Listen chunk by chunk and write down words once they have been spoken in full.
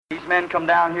men come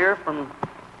down here from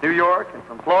New York and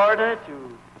from Florida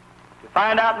to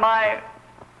find out my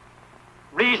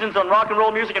reasons on rock and roll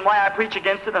music and why I preach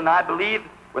against it, and I believe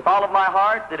with all of my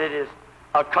heart that it is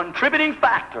a contributing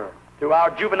factor to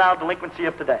our juvenile delinquency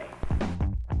of today.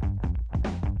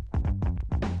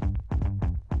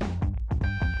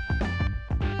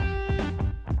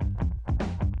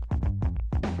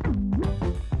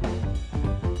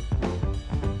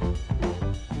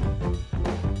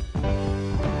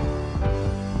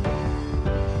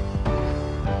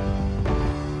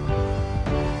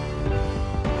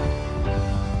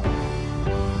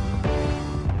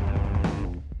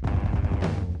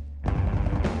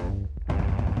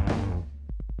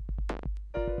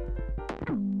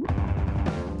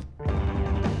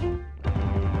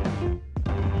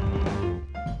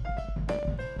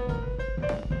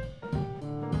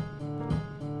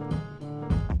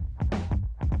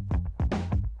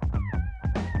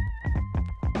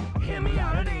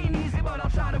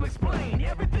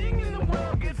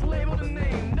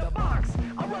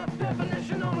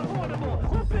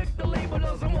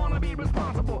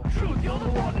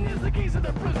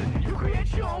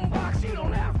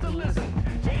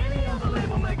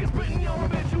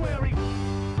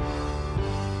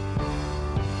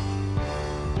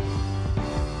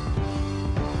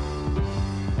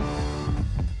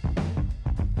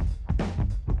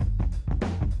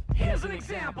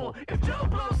 If Joe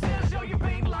Blow says, yo, you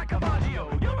paint like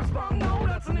Caravaggio, you'll respond, no,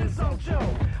 that's an insult,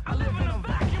 Joe. I live in a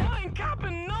vacuum, I ain't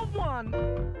copping no one.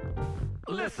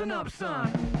 Listen up,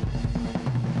 son.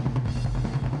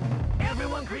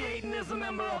 Everyone creating is a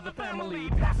member of the family,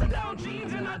 passing down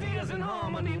genes and ideas in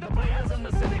harmony. The players and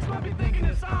the cynics might be thinking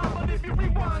it's odd, but if you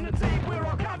rewind the tape, we're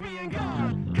all copying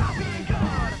God. Copying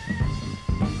God.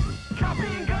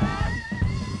 Copying God.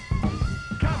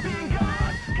 Copying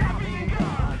God. Copying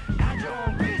God. At your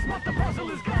own pace, but the puzzle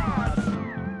is God's.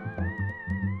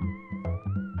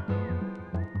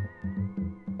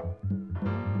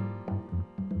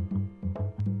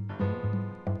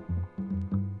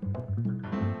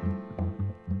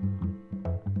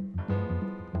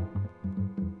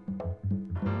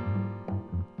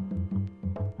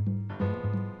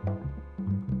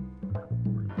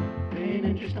 Paying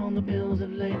interest on the bills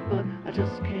of late, but I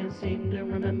just can't seem to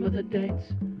remember the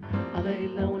dates. I lay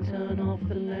low and turn off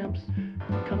the lamps.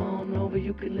 Come on over,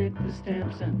 you can lick the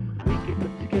stamps, and we can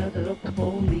put together a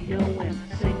folio and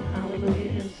sing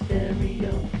hallelujah in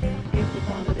stereo. If we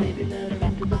find a baby, let her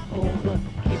into the fold, but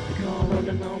keep the car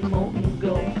running on molten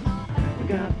gold. We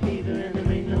got fever and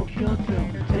there ain't no cure, girl.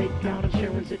 Take out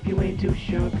insurance if you ain't too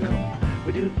sure, girl.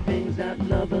 We do the things that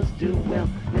lovers do well.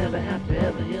 Never have to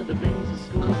ever hear the rings of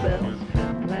school bells.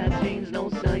 Plaid jeans, no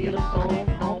cellular phone.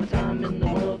 All the time in the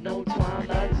world, no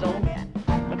twilight zone.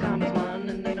 My time is mine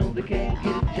and they know they can't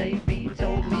get it. JB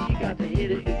told me you got to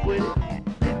hit it and quit it.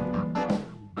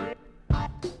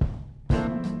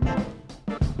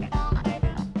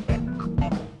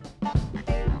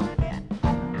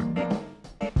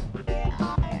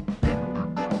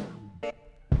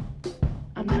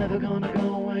 I'm never gonna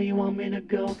go where you want me to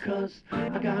go, cause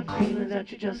I got feelings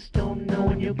that you just don't know.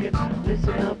 And you can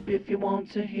listen up if you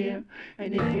want to hear,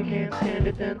 and if you can't stand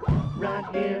it, then right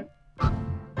here.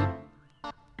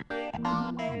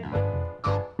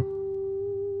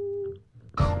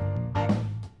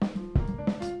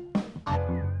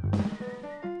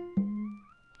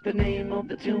 The name of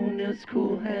the tune is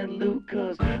Cool Hand Luke,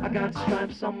 cause I got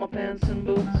stripes on my pants and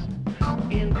boots.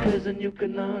 In prison you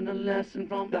can learn a lesson,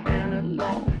 from the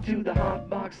analog to the hot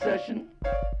box session.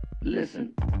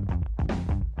 Listen.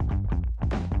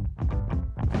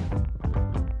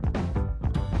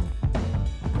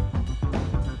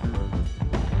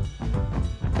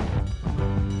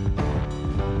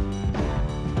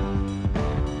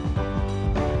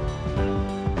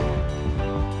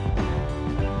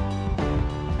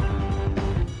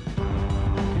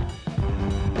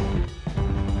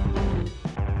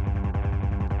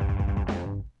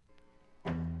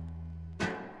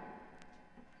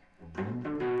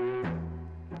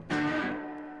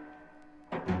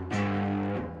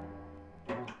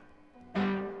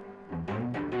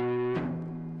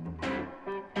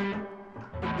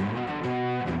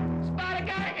 Spider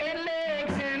got 8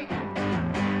 legs and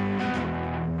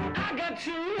I got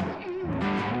 2.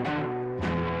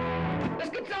 This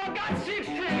guitar got 6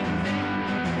 strings.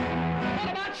 What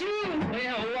about you?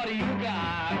 Well, what do you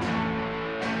got?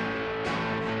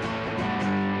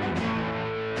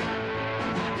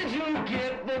 What did you get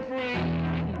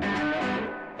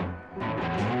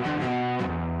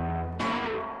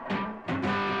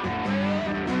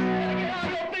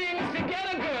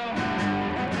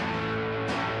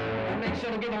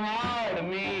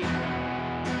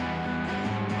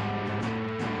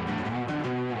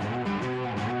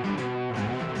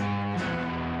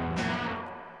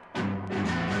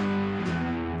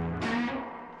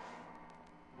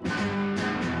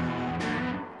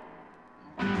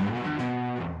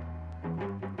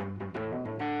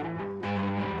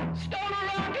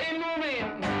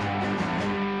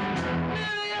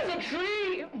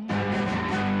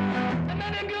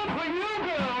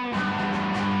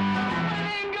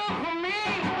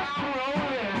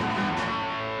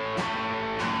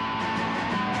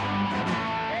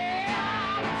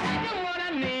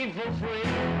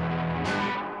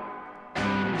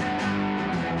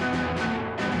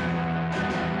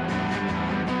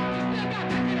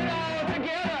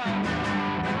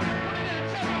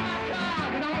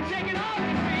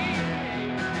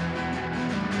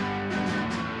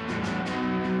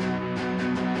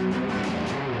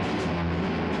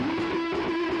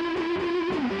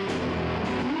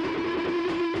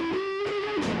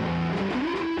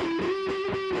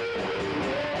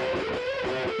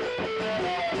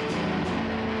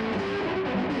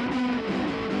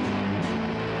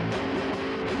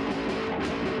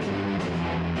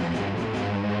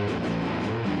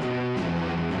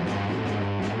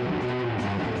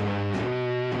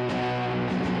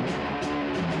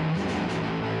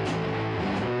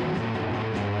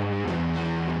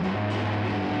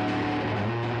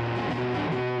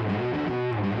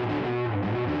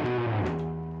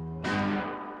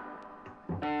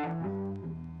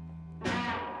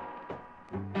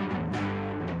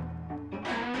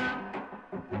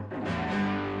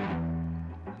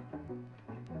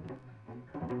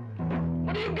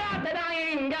you got that I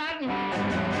ain't got?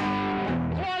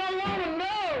 What I wanna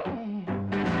know.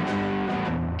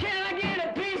 Can I get a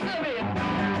piece of it?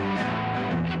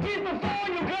 A piece before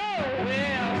you go.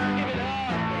 Well, give it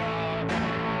up.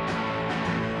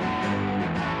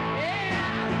 Yeah,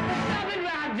 something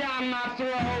right down my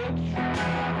throat.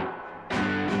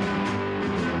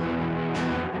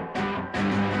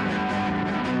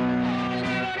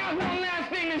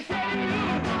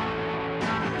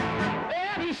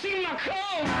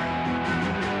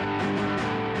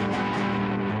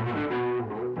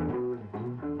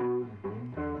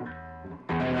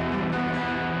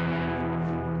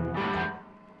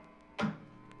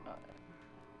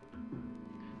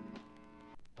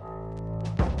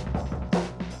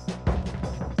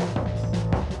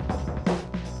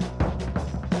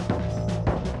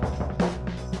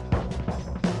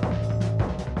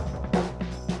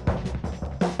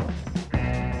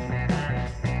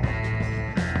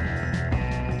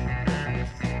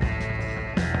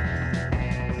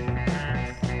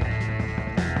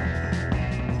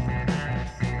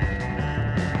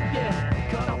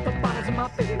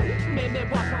 Made me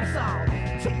walk on salt.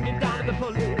 Took me down to the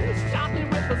police. Shot me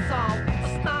with assault.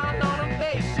 A smile on her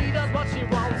face. She does what she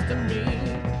wants to me.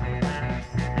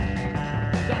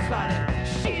 That's right. And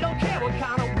she don't care what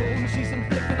kind of wound she's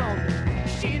inflicting on me.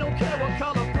 She don't care what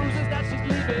color bruises that she's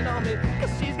leaving on me.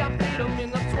 Cause she's got freedom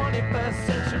in the 21st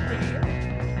century.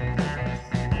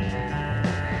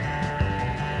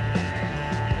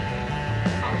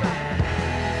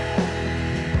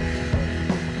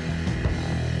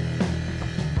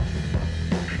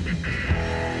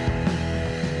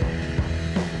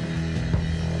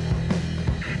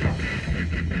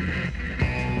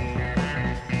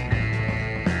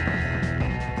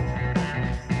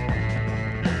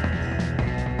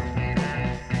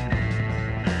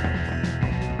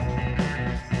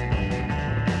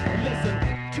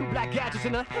 Gadgets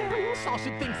in her hands, all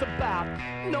she thinks about.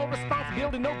 No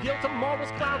responsibility, no guilt, or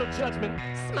morals, cloud or judgment.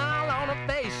 Smile on her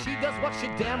face, she does what she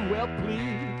damn well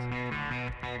please.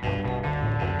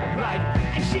 Right,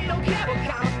 and she don't care what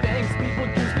kind of things people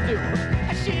used to do.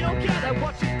 And she don't care that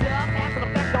what she does has an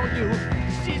effect on you.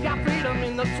 She's got freedom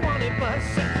in the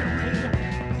 21st century.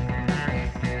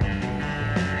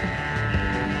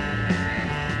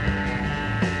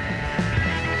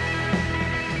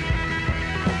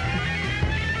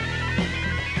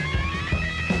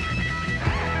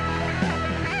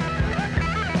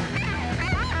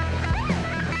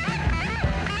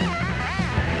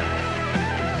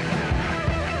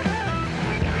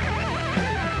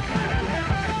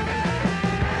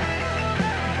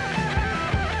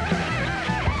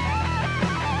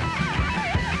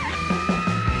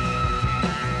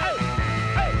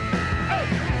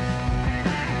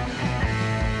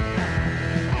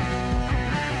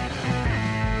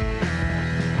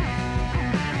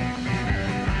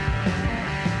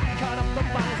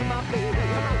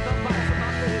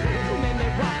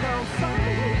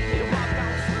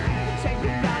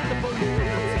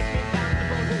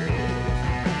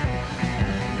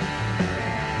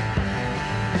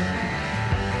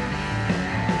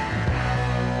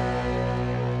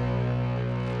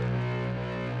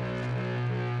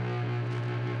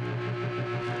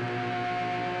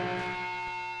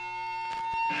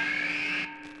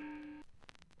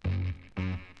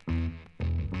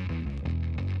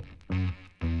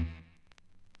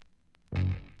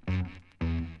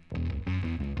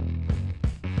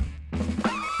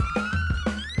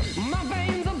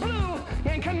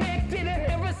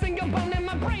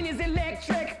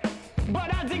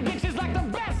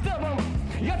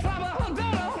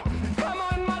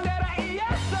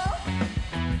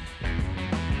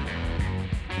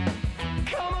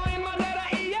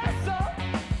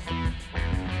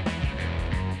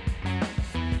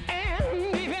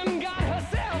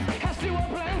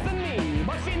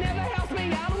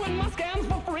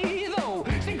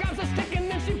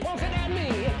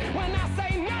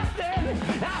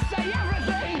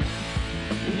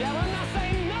 Yeah, when I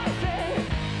say nothing.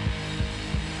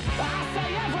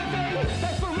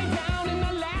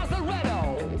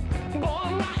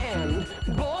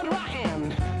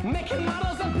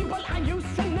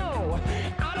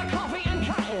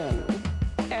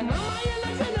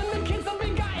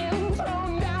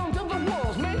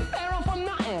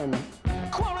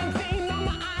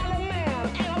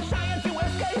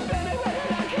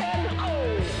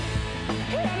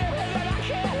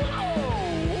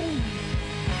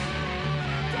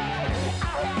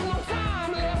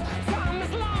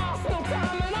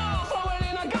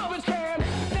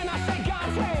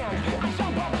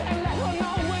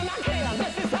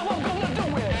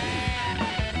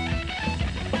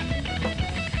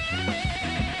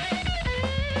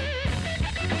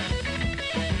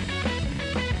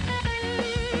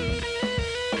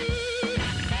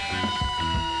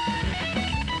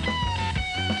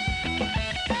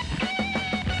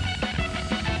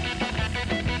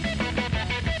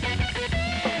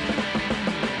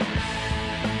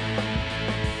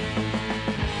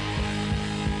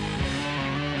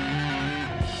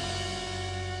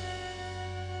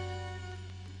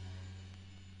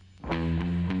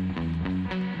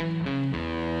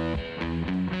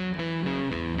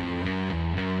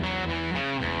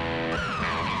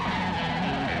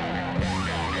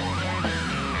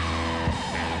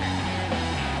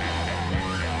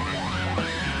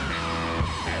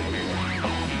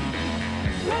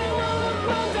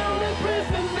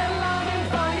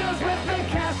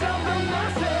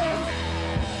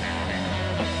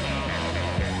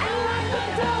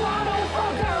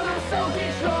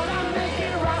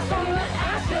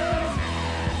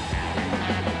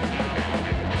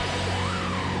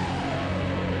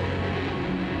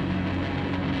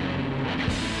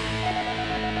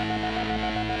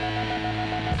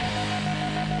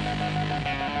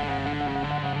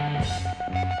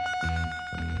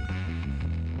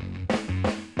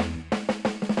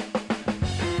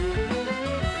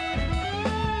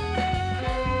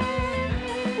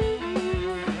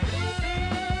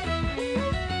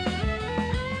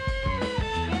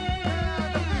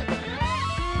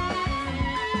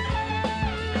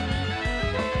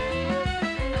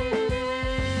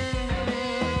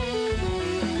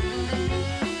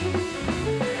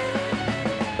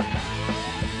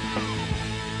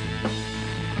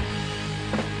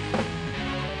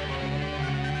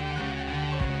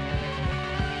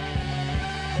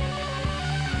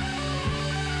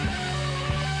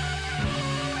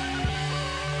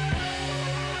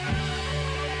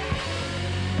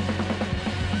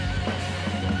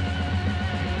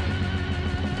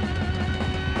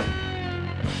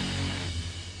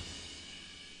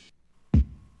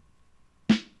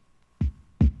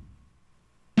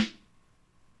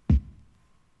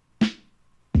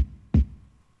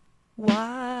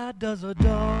 Why does a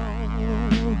dog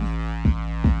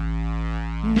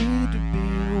need to be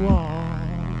walked?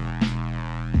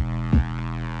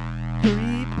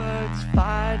 Three birds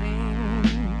fighting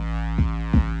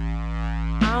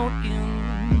out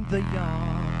in the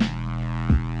yard,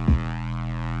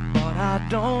 but I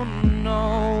don't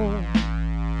know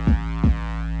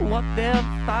what they're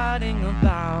fighting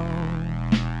about.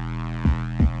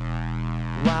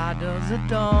 Why does a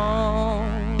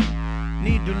dog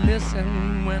need to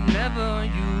listen whenever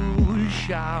you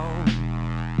shout?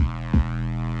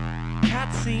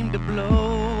 Cats seem to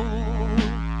blow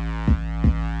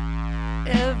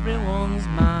everyone's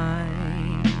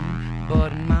mind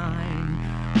but mine.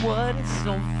 What is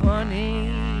so funny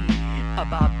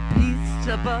about peace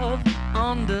above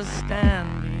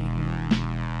understanding?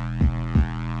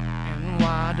 And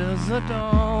why does a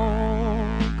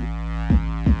dog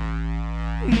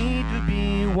need to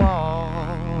be walked?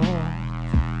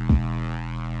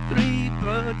 Three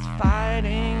birds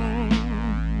fighting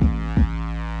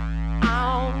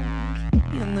out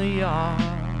in the yard,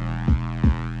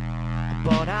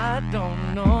 but I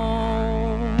don't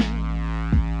know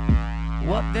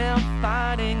what they're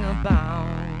fighting about.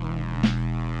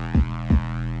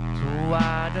 So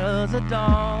why does a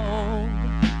dog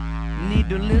need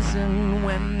to listen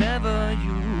whenever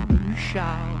you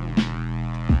shout?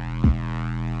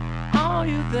 Are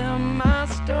you there,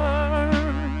 master?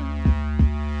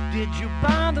 Did you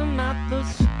buy them at the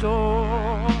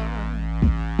store?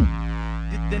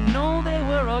 Did they know they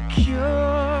were a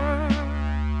cure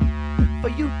for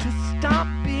you to stop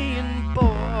being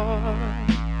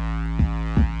bored?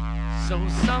 So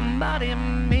somebody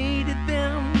mated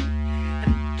them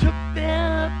and took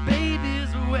their babies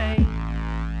away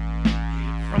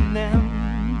from them,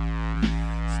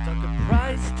 stuck a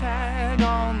price tag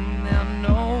on their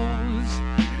nose,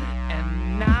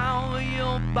 and now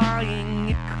you're buying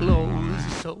it clothes.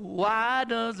 So why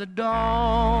does a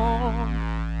dog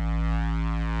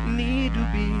need to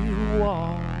be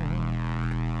walked?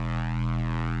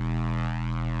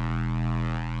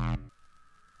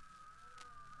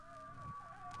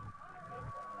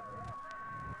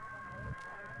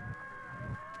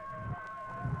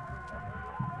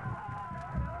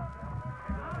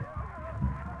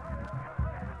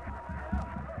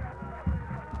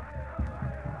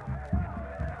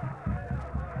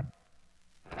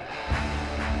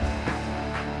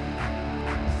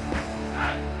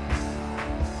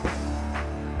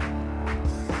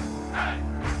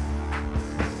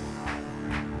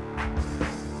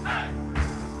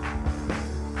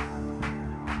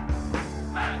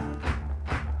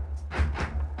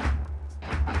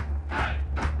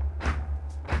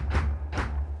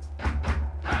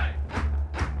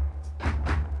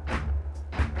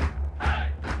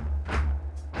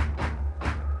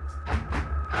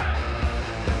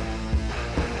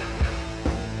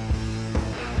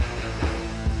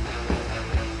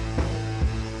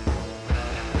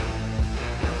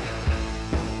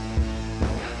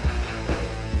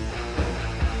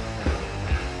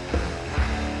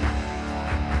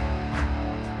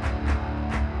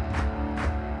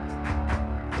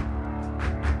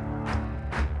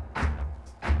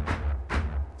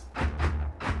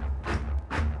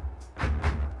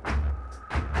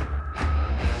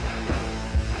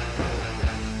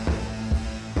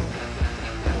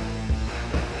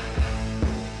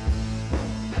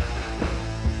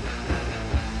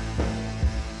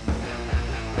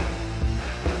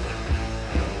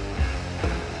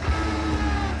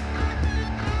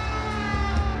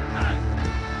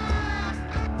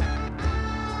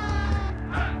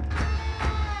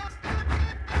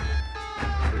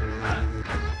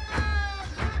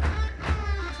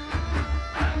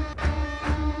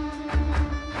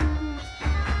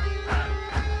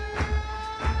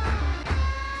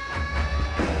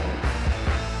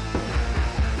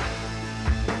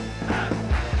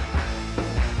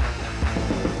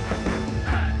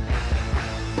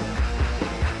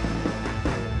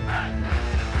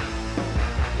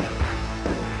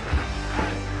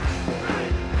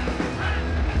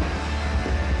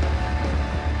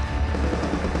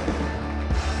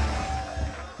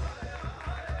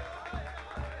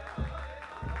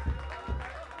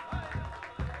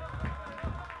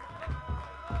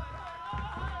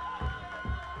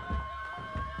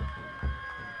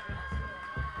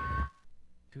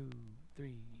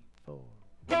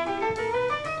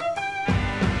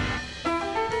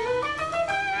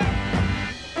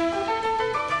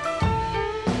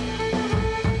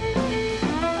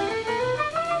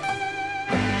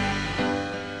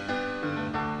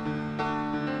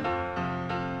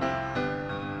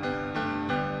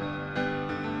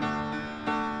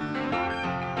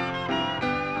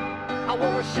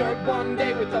 shirt one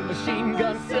day with a machine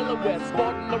gun silhouette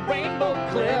sporting a rainbow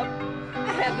clip.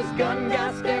 I had this gun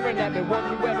guy staring at me,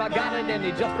 wondering where I got it, and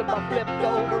he just about flipped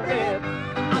over it.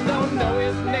 I don't know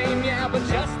his name, yeah, but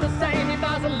just the same, he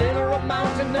buys a little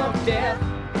mountain of death.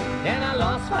 And I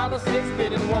lost 5 or 6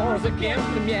 bidding wars against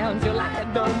him, yeah, until I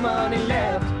had no money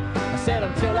left. I said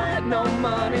until I had no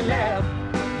money left.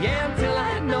 Yeah, until I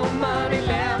had no money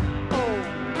left.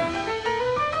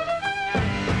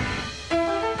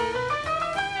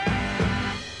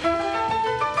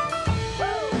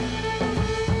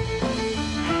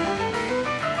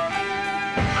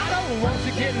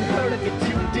 Getting hurt and get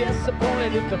too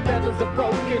disappointed if the feathers are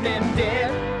broken and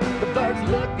dead. The birds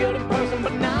look good in person,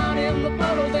 but not in the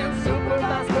photos, and super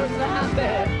vice versa, I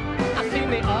bet. I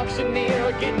seen the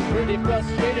auctioneer getting pretty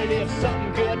frustrated if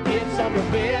something good gets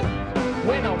underbid.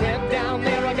 When I went down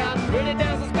there, I got pretty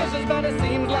damn suspicious, but it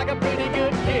seems like a pretty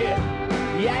good kid.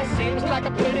 Yeah, it seems like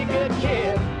a pretty good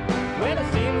kid. Well, it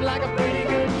seems like a pretty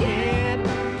good kid.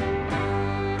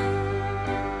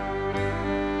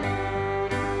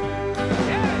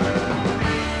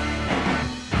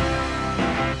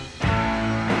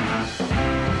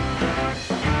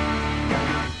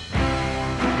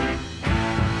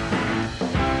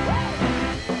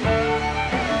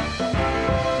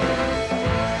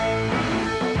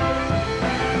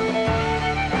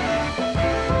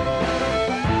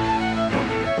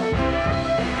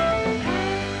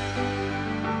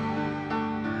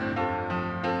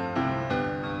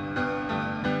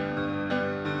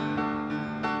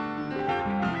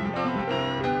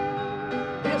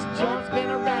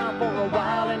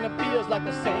 Like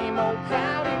the same old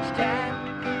crowd each time,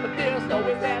 but there's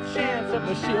always that chance of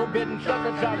a shield-bitten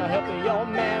trucker trying to help the old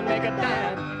man make a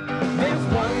dime. There's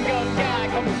one good guy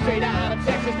coming straight out of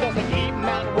Texas, doesn't even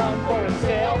out one for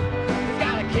himself. He's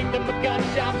got a kingdom of gun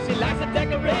shops, he likes to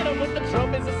decorate them with the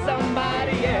trophies of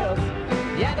somebody else.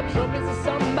 Yeah, the trophies of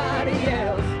somebody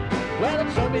else. Well,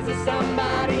 the trophies of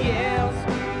somebody else.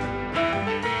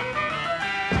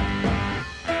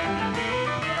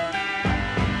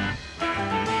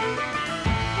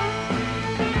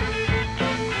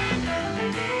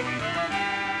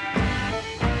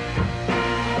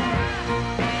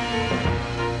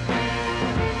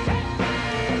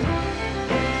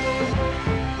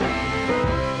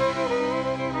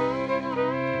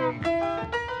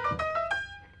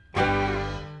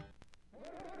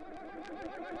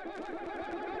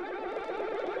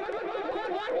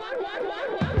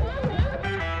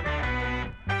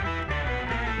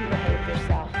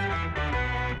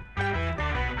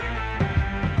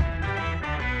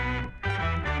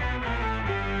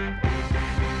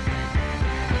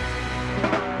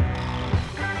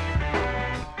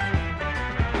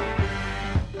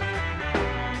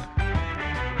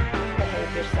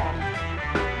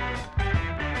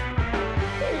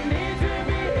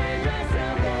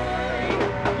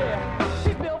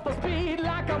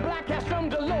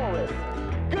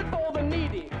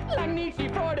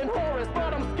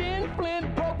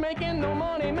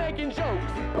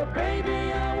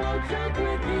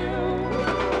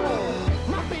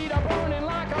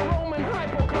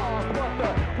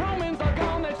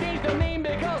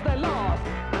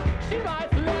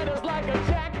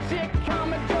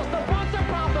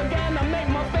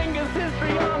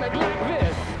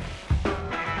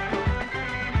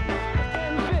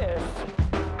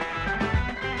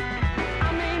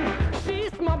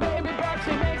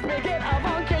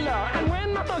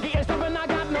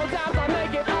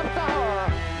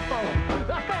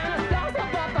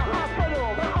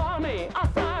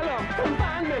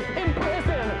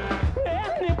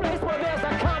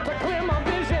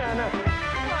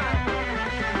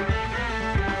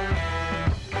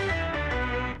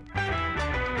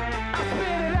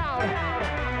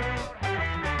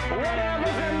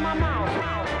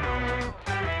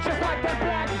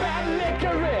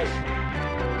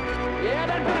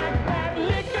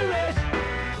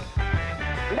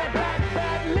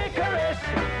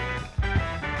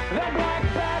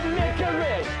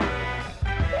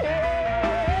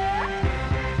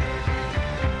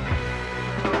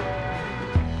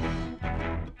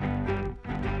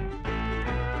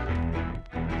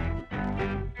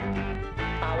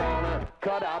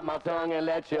 My tongue and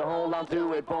let you hold on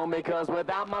to it for me, cause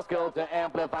without my skull to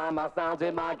amplify my sounds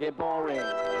it might get boring.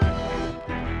 I've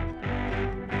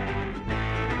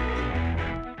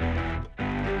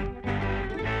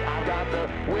got the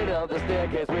width of the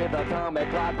staircase with atomic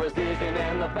clock precision,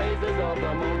 and the phases of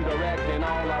the moon directing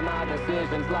all of my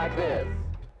decisions like this.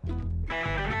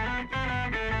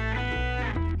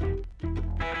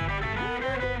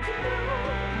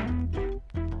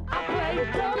 I play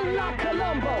dumb like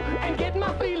Columbo and get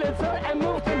my feelings hurt and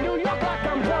move to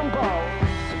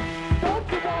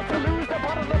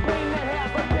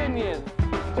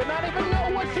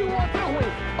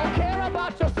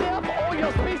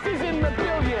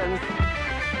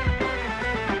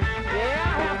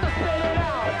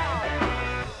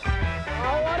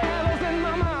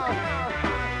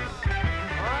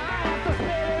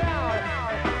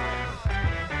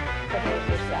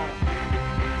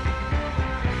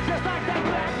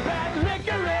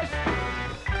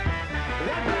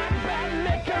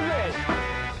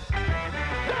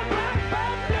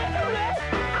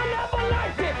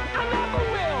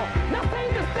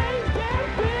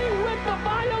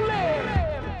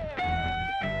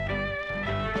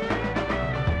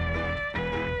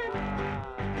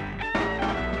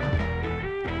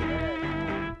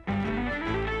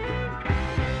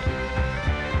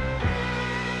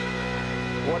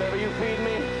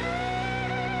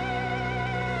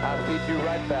you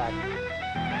right back.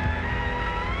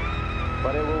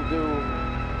 But it will do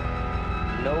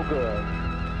no good.